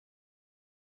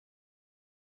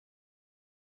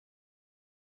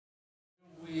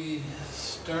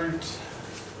start,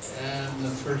 and the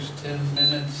first 10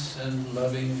 minutes send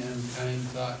loving and kind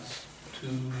thoughts to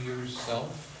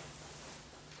yourself,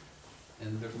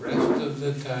 and the rest of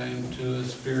the time to a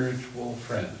spiritual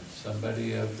friend,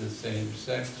 somebody of the same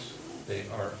sex. They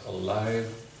are alive,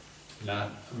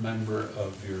 not a member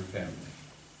of your family.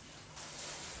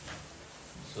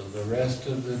 So the rest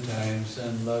of the time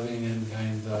send loving and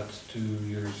kind thoughts to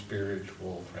your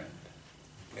spiritual friend.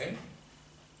 Okay?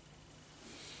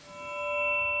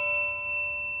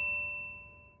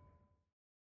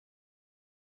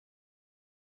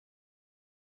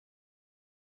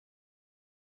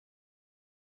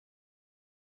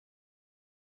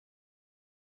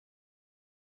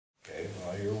 Okay,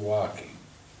 while you're walking,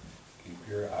 keep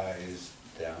your eyes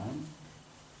down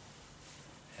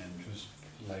and just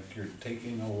like you're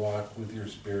taking a walk with your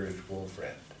spiritual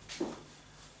friend.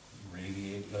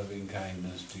 Radiate loving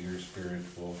kindness to your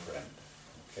spiritual friend,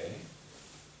 okay?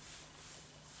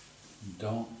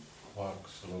 Don't walk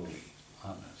slowly,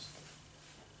 honest.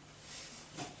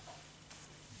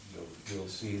 You'll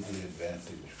see the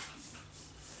advantage.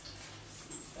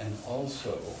 And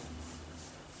also,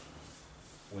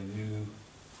 when you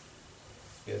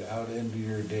get out into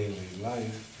your daily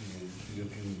life, you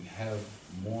can have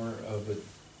more of a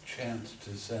chance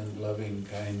to send loving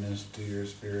kindness to your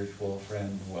spiritual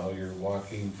friend while you're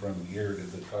walking from here to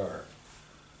the car,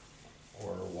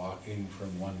 or walking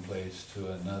from one place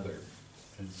to another,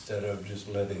 instead of just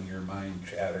letting your mind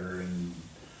chatter and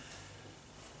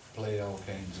play all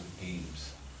kinds of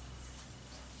games.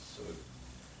 So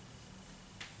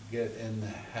get in the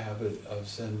habit of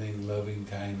sending loving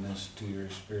kindness to your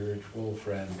spiritual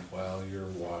friend while you're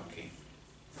walking.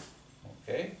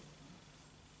 Okay?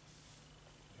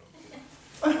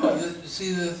 Well,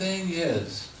 see, the thing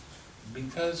is,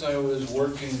 because I was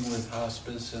working with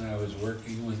hospice and I was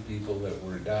working with people that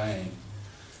were dying,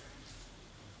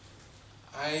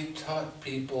 I taught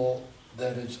people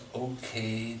that it's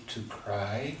okay to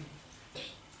cry,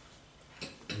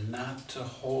 not to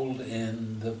hold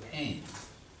in the pain.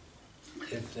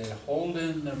 If they hold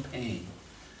in the pain,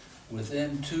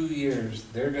 within 2 years,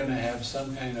 they're going to have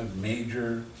some kind of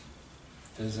major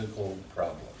physical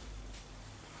problem.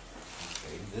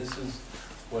 Okay, this is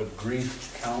what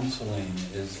grief counseling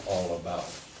is all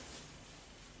about.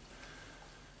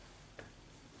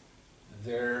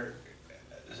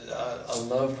 A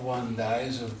loved one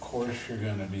dies, of course you're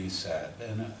going to be sad,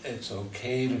 and it's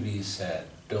okay to be sad.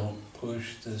 Don't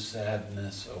push the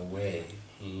sadness away.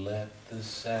 Let the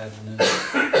sadness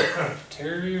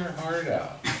tear your heart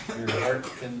out. Your heart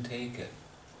can take it.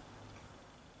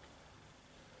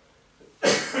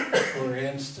 For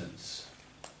instance,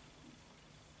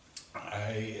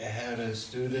 I had a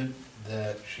student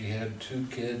that she had 2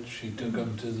 kids. She took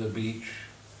them to the beach.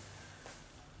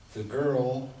 The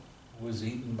girl was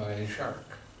eaten by a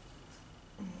shark,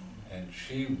 and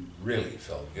she really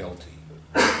felt guilty.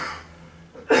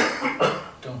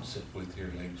 Don't sit with your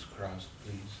legs crossed,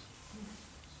 please.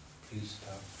 Please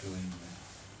stop doing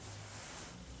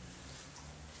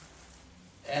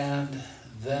that. And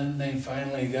then they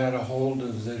finally got a hold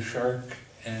of the shark,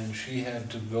 and she had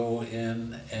to go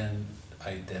in and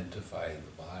identify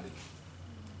the body.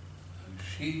 And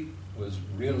she was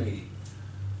really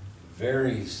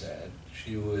very sad.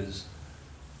 She was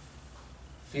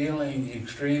feeling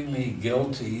extremely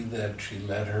guilty that she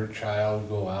let her child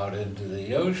go out into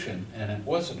the ocean, and it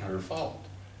wasn't her fault.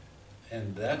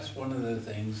 And that's one of the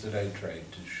things that I tried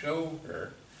to show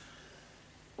her,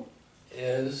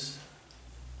 is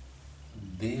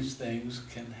these things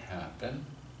can happen.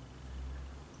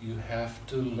 You have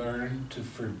to learn to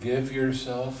forgive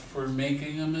yourself for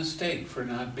making a mistake, for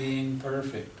not being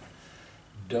perfect.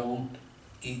 Don't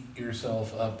eat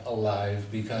yourself up alive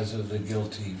because of the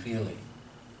guilty feeling.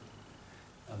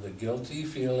 Now, the guilty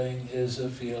feeling is a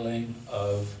feeling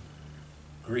of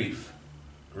grief.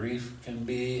 Grief can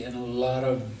be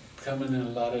come in a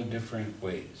lot of different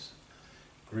ways.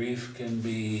 Grief can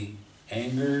be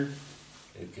anger,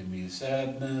 it can be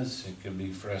sadness, it can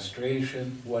be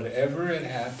frustration. Whatever it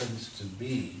happens to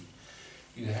be,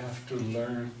 you have to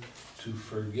learn to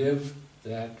forgive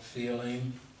that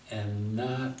feeling and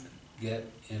not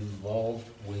get involved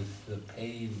with the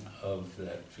pain of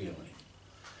that feeling.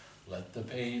 Let the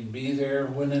pain be there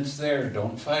when it's there.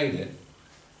 Don't fight it,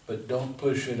 but don't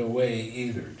push it away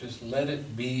either. Just let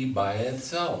it be by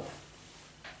itself.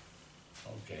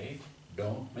 Okay?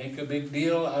 Don't make a big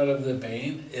deal out of the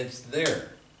pain. It's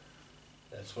there.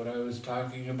 That's what I was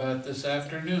talking about this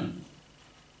afternoon.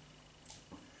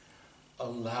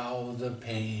 Allow the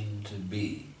pain to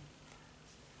be.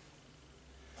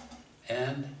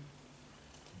 And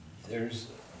there's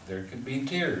there can be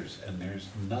tears, and there's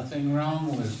nothing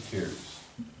wrong with tears.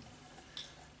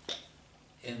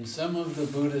 In some of the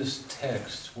Buddhist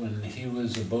texts, when he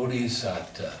was a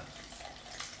bodhisattva,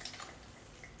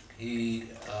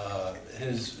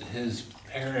 his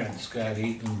parents got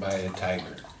eaten by a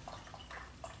tiger,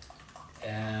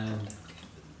 and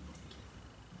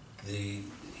he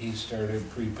started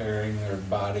preparing their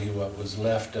body, what was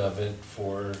left of it,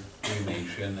 for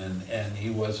cremation, and he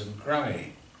wasn't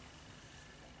crying.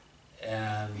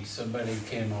 And somebody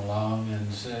came along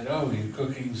and said, "Oh, you're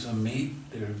cooking some meat?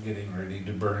 They're getting ready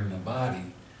to burn the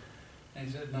body." And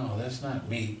he said, "No, that's not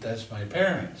meat, that's my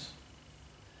parents."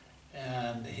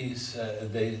 And he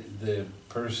said, the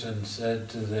person said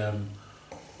to them,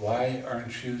 "Why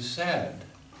aren't you sad?"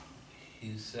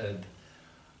 He said,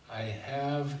 "I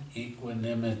have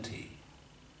equanimity,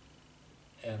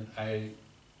 and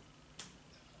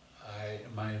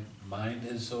my mind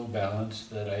is so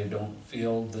balanced that I don't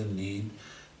feel the need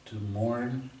to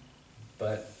mourn,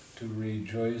 but to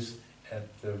rejoice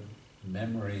at the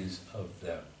memories of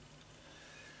them."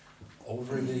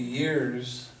 Over the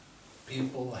years,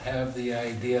 people have the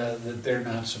idea that they're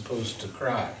not supposed to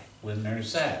cry when they're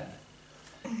sad,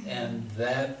 and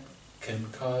that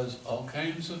can cause all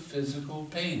kinds of physical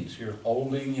pains. You're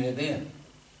holding it in.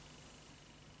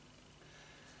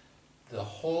 The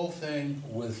whole thing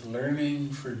with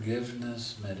learning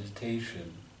forgiveness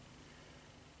meditation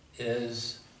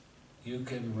is you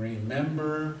can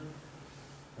remember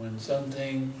when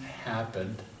something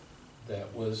happened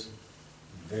that was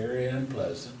very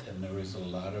unpleasant and there was a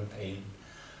lot of pain,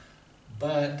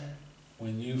 but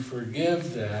when you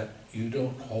forgive that, you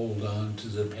don't hold on to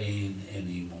the pain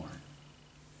anymore.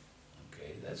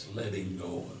 Okay, that's letting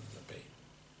go of the pain.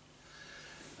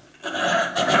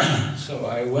 So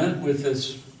I went with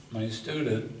my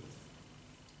student,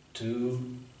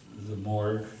 to the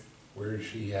morgue where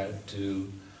she had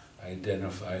to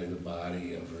identify the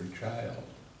body of her child.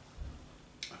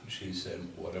 And she said,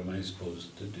 "What am I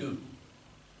supposed to do?"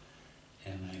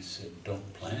 And I said,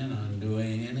 "Don't plan on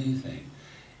doing anything.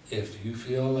 If you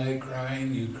feel like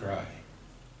crying, you cry.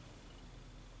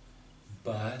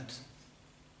 But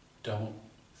don't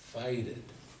fight it.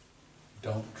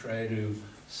 Don't try to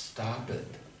stop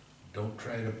it. Don't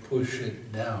try to push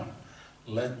it down.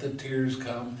 Let the tears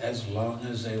come as long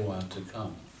as they want to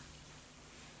come.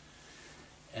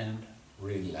 And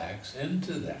relax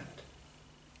into that."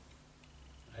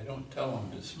 I don't tell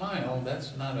them to smile.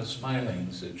 That's not a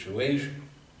smiling situation.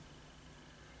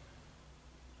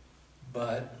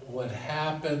 But what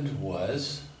happened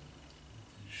was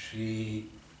she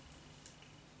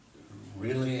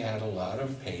really had a lot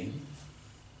of pain,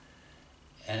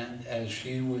 and as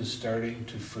she was starting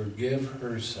to forgive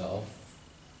herself,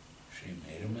 she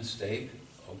made a mistake,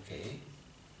 okay,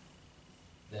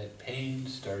 that pain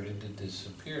started to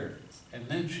disappear. And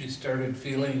then she started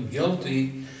feeling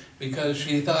guilty because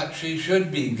she thought she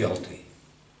should be guilty.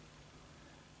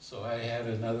 So I had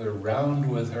another round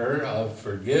with her of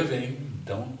forgiving.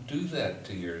 Don't do that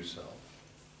to yourself.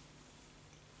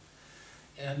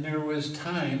 And there was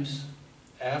times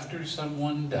after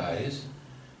someone dies,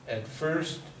 at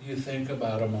first you think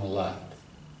about them a lot.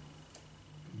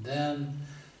 Then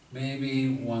maybe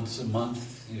once a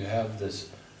month you have this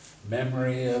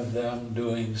memory of them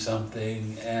doing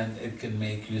something, and it can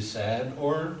make you sad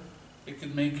or it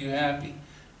can make you happy,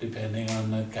 depending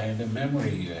on the kind of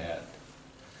memory you had.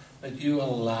 But you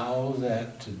allow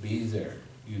that to be there.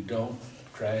 You don't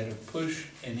try to push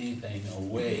anything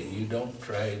away. You don't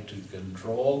try to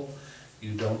control.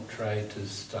 You don't try to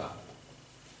stop.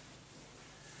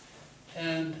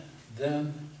 And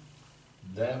then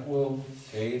that will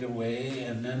fade away,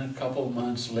 and then a couple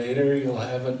months later you'll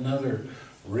have another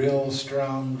real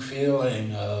strong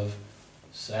feeling of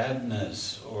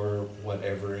sadness or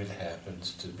whatever it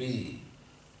happens to be.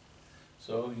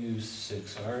 So you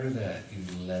 6R that, you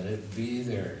let it be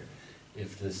there.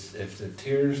 If the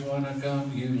tears want to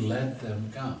come, you let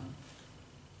them come.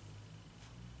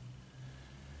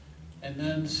 And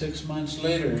then 6 months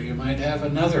later you might have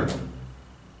another one.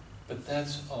 But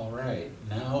that's all right.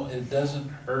 Now it doesn't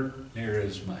hurt near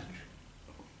as much.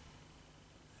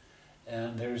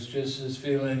 And there's just this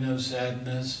feeling of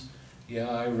sadness. Yeah,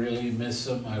 I really miss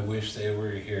them. I wish they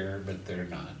were here, but they're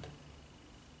not.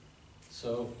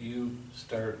 So you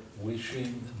start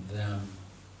wishing them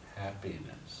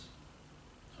happiness.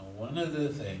 Now, one of the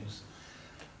things,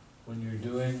 when you're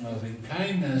doing loving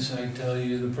kindness, I tell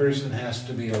you the person has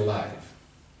to be alive.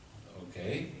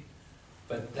 Okay?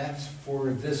 But that's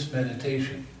for this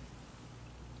meditation.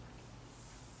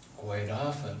 Quite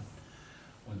often,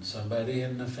 when somebody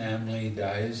in the family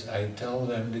dies, I tell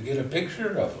them to get a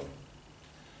picture of them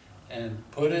and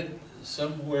put it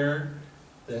somewhere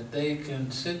that they can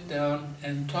sit down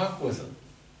and talk with them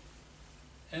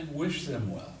and wish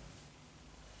them well.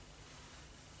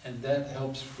 And that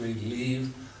helps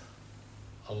relieve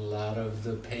a lot of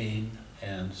the pain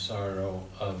and sorrow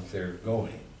of their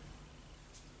going.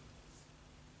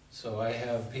 So I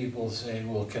have people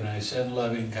saying, well, can I send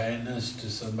loving kindness to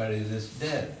somebody that's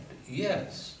dead?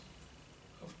 Yes,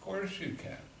 of course you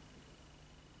can.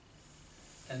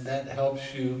 And that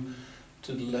helps you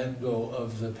to let go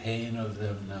of the pain of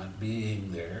them not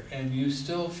being there, and you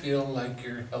still feel like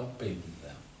you're helping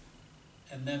them.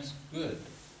 And that's good.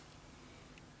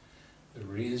 The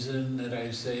reason that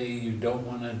I say you don't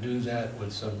want to do that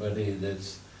with somebody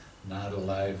that's not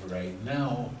alive right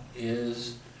now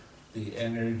is the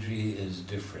energy is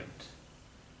different.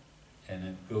 And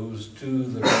it goes to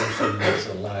the person that's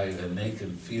alive and they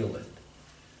can feel it.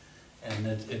 And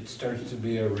it starts to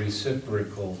be a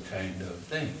reciprocal kind of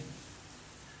thing.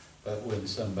 But when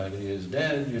somebody is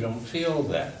dead, you don't feel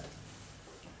that.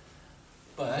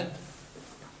 But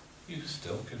you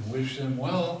still can wish them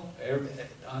well.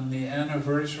 On the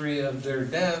anniversary of their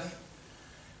death,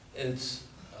 it's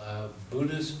a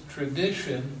Buddhist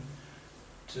tradition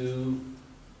to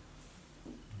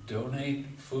donate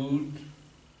food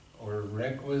or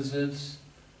requisites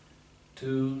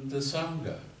to the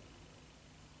Sangha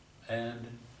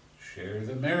and share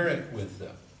the merit with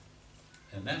them.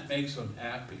 And that makes them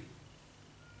happy.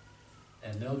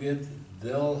 And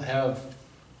they'll have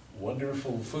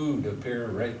wonderful food appear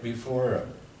right before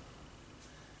them.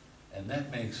 And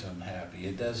that makes them happy.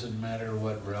 It doesn't matter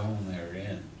what realm they're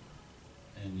in.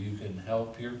 And you can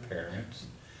help your parents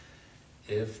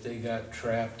if they got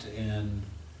trapped in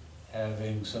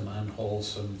having some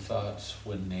unwholesome thoughts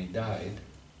when they died.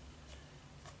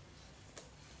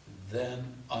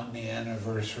 Then on the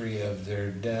anniversary of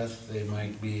their death, they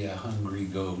might be a hungry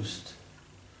ghost,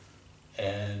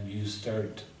 and you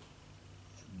start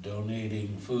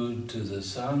donating food to the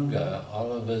Sangha,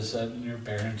 all of a sudden your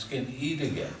parents can eat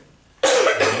again.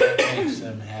 And that makes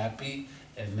them happy,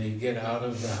 and they get out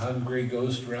of the hungry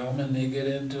ghost realm and they get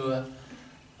into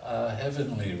a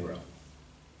heavenly realm.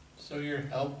 So you're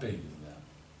helping them.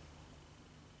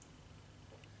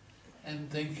 And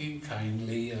thinking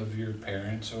kindly of your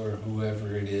parents or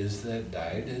whoever it is that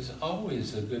died is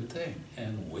always a good thing,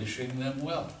 and wishing them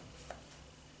well.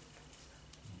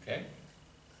 Okay?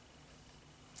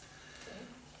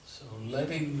 So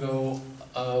letting go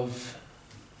of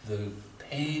the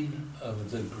pain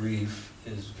of the grief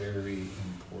is very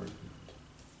important.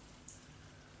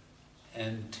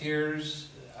 And tears,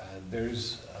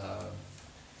 there's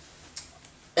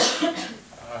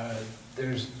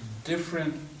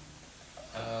different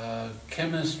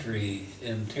chemistry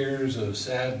in tears of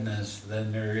sadness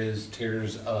than there is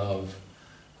tears of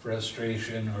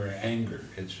frustration or anger.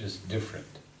 It's just different.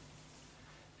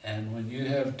 And when you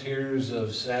have tears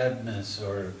of sadness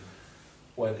or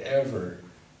whatever,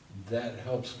 that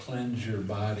helps cleanse your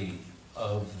body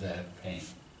of that pain.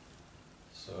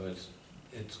 So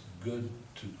it's good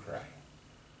to cry.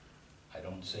 I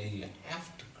don't say you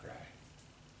have to cry.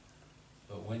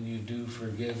 But when you do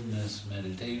forgiveness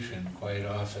meditation, quite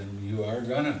often you are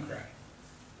gonna cry.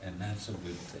 And that's a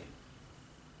good thing.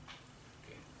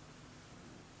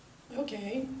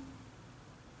 Okay.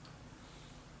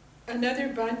 Another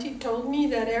Bhante told me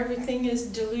that everything is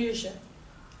delusion.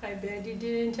 I bet he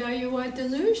didn't tell you what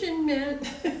delusion meant.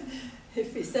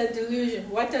 If he said delusion,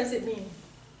 what does it mean?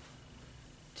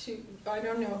 I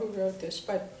don't know who wrote this,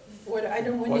 but what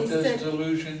does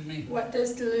delusion mean? What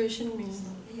does delusion mean?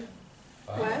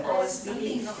 What? Or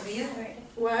something not real.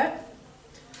 What?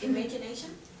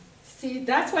 Imagination? See,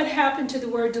 that's what happened to the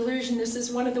word delusion. This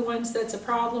is one of the ones that's a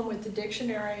problem with the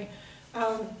dictionary.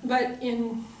 But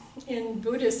in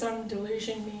Buddhism,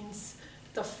 delusion means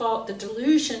the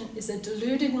delusion is a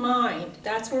deluded mind.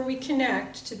 That's where we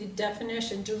connect to the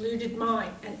definition, deluded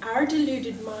mind. And our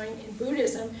deluded mind in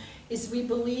Buddhism is we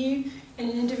believe in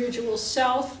an individual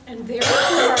self, and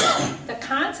therefore the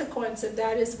consequence of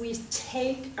that is we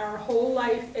take our whole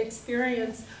life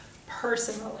experience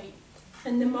personally.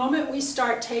 And the moment we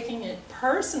start taking it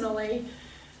personally,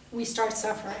 we start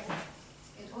suffering.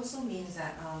 It also means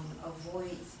that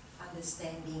avoid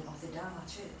understanding of the Dharma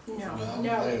too.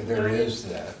 No, There is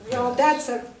that. No, that's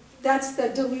the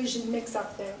delusion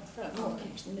mix-up there.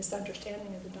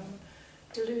 Misunderstanding of the Dharma.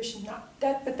 Delusion, not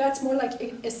that, but that's more like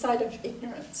a side of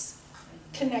ignorance,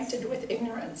 connected with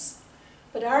ignorance.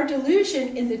 But our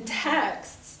delusion in the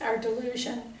texts, our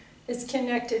delusion is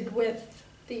connected with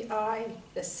the I,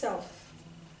 the self.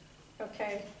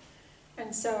 Okay?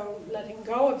 And so letting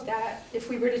go of that, if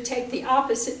we were to take the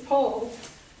opposite pole,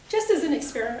 just as an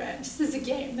experiment, just as a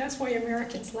game. That's why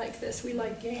Americans like this. We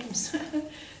like games.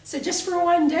 So just for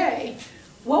one day,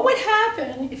 what would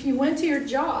happen if you went to your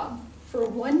job for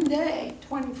one day,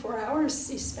 24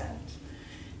 hours you spent,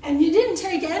 and you didn't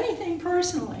take anything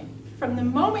personally from the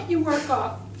moment you woke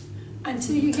up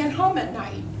until you get home at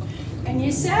night, and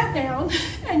you sat down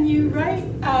and you write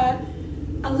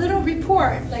a little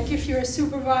report, like if you're a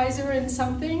supervisor in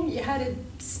something, you had a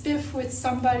spiff with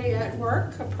somebody at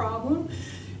work, a problem,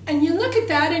 and you look at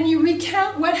that and you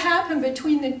recount what happened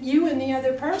between you and the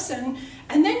other person,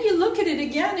 and then you look at it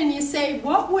again and you say,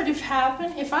 what would have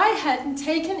happened if I hadn't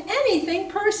taken anything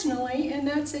personally in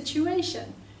that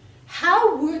situation?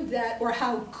 How would that, or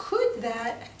how could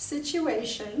that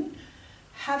situation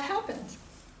have happened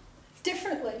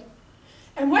differently?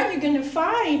 And what you're going to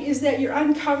find is that you're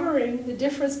uncovering the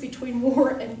difference between war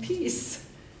and peace.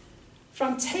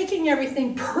 From taking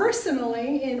everything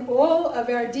personally in all of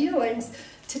our dealings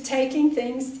to taking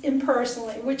things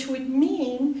impersonally, which would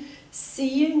mean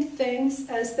seeing things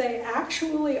as they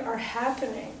actually are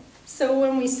happening. So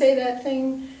when we say that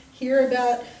thing here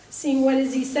about seeing what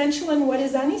is essential and what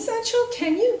is unessential,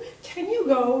 can you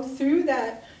go through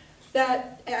that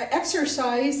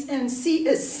exercise and see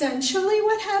essentially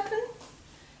what happened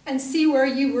and see where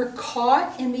you were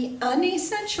caught in the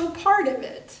unessential part of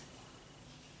it?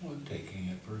 Well, taking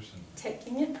it personally.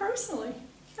 Taking it personally,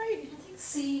 right. I think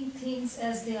seeing things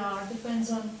as they are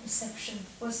depends on perception,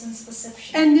 person's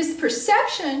perception. And this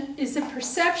perception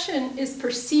is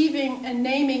perceiving and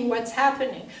naming what's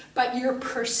happening. But your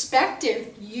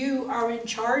perspective, you are in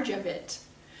charge of it.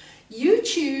 You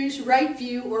choose right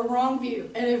view or wrong view.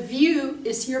 And a view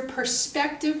is your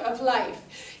perspective of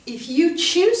life. If you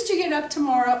choose to get up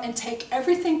tomorrow and take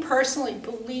everything personally,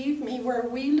 believe me, where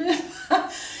we live,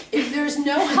 if there's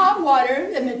no hot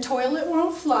water and the toilet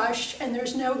won't flush and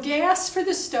there's no gas for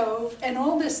the stove and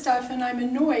all this stuff and I'm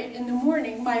annoyed in the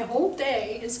morning, my whole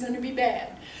day is going to be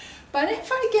bad. But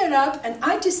if I get up and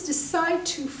I just decide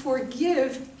to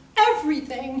forgive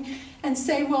everything and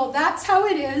say, well, that's how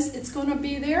it is, it's going to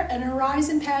be there, and arise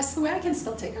and pass the way, I can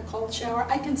still take a cold shower,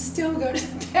 I can still go to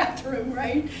the bathroom,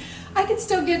 right? I can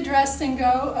still get dressed and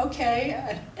go,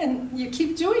 okay, and you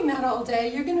keep doing that all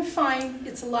day, you're going to find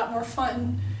it's a lot more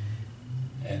fun.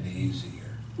 And easier.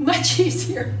 Much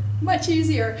easier, much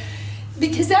easier.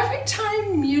 Because every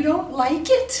time you don't like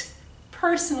it,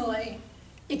 personally,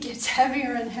 it gets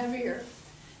heavier and heavier.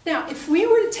 Now, if we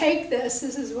were to take this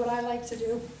is what I like to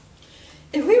do,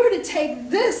 if we were to take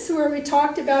this, where we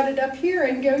talked about it up here,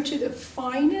 and go to the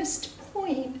finest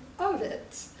point of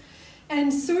it,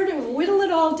 and sort of whittle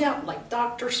it all down, like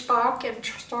Dr. Spock and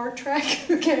Star Trek,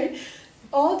 okay,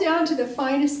 all down to the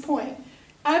finest point.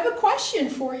 I have a question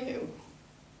for you.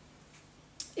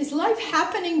 Is life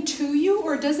happening to you,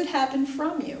 or does it happen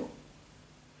from you?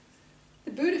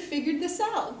 The Buddha figured this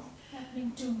out.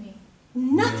 Happening to me.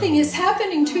 Nothing is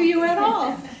happening to you at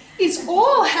all. It's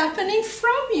all happening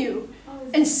from you.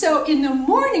 And so in the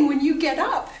morning when you get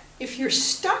up, if you're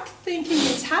stuck thinking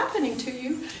it's happening to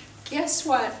you, guess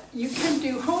what? You can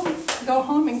go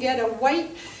home and get a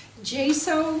white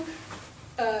gesso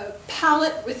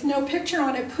palette with no picture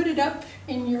on it, put it up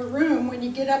in your room. When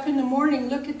you get up in the morning,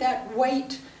 look at that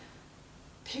white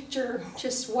picture,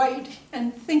 just white,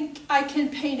 and think, I can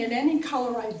paint it any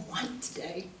color I want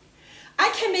today.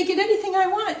 I can make it anything I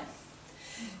want.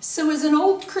 So as an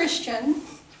old Christian,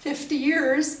 50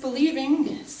 years,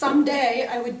 believing someday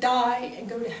I would die and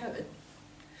go to heaven,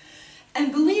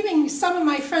 and believing some of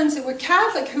my friends that were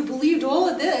Catholic who believed all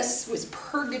of this was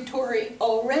purgatory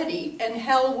already and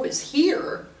hell was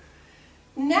here,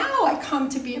 now I come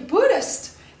to be a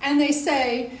Buddhist, and they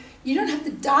say, you don't have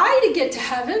to die to get to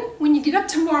heaven. When you get up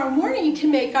tomorrow morning, you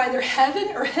can make either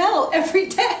heaven or hell every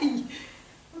day.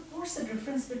 What's the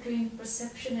difference between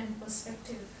perception and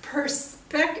perspective?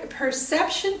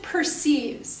 Perception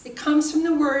perceives. It comes from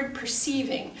the word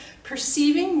perceiving.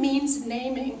 Perceiving means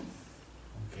naming.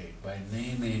 Okay, by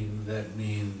naming, that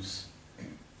means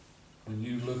when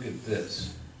you look at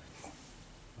this,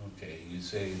 okay, you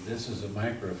say, this is a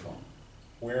microphone.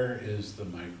 Where is the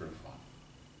microphone?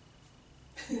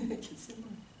 It's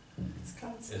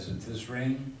constant. Is it this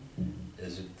ring?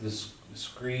 Is it this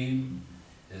screen?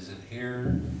 Is it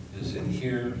here? Is it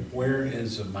here? Where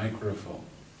is a microphone?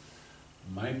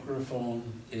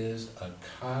 Microphone is a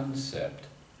concept,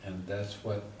 and that's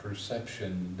what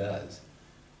perception does.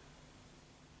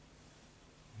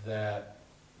 That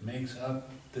makes up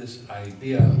this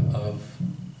idea of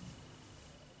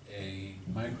a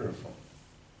microphone.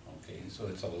 Okay, so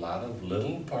it's a lot of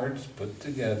little parts put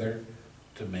together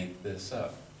to make this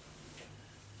up.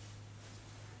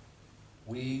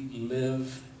 We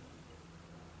live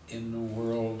in the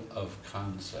world of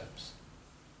concepts.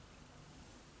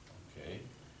 Okay?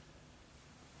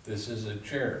 This is a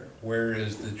chair. Where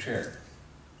is the chair?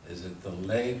 Is it the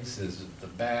legs? Is it the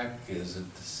back? Is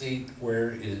it the seat?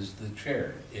 Where is the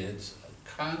chair? It's a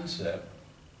concept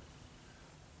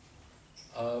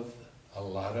of a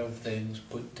lot of things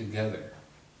put together.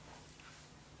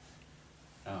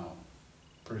 Now,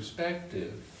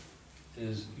 perspective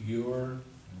is your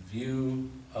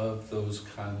view of those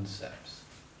concepts.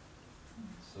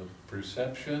 So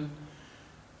perception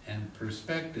and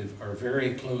perspective are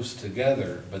very close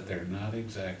together, but they're not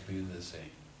exactly the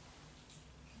same.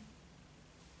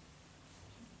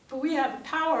 But we have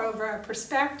power over our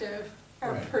perspective.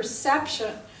 Our Right.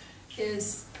 perception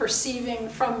is perceiving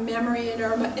from memory in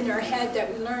our head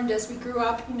that we learned as we grew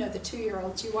up. You know, the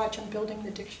 2-year-olds, you watch them building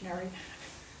the dictionary,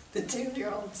 the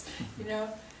 2-year-olds, you know.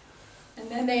 And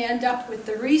then they end up with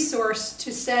the resource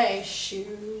to say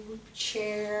shoe,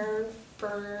 chair,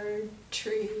 bird,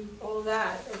 tree, all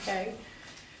that, okay?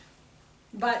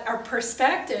 But our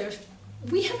perspective,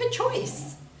 we have a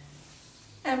choice.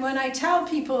 And when I tell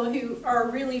people who are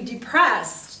really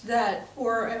depressed that,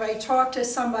 or if I talk to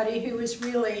somebody who has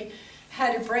really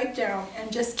had a breakdown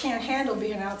and just can't handle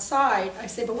being outside, I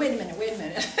say, but wait a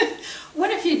minute.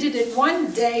 What if you did it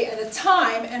one day at a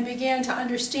time and began to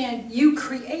understand you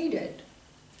created,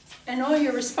 and all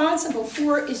you're responsible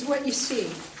for is what you see?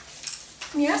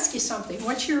 Let me ask you something.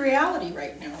 What's your reality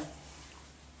right now?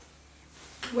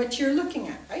 What you're looking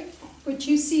at, right? What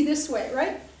you see this way,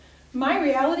 right? My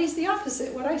reality is the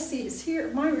opposite. What I see is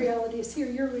here. My reality is here.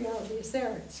 Your reality is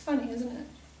there. It's funny, isn't it?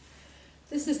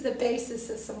 This is the basis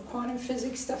of some quantum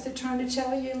physics stuff. They're trying to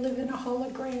tell you live in a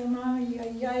hologram.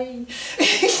 Ay.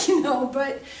 You know,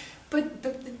 but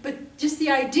just the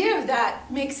idea of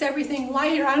that makes everything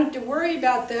lighter. I don't have to worry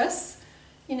about this.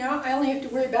 You know, I only have to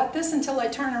worry about this until I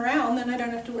turn around. Then I don't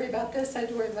have to worry about this. I have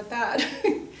to worry about that.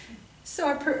 So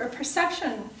our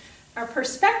perception, our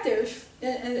perspective,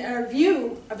 and our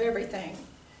view of everything,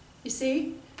 you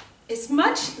see, it's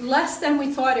much less than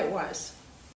we thought it was.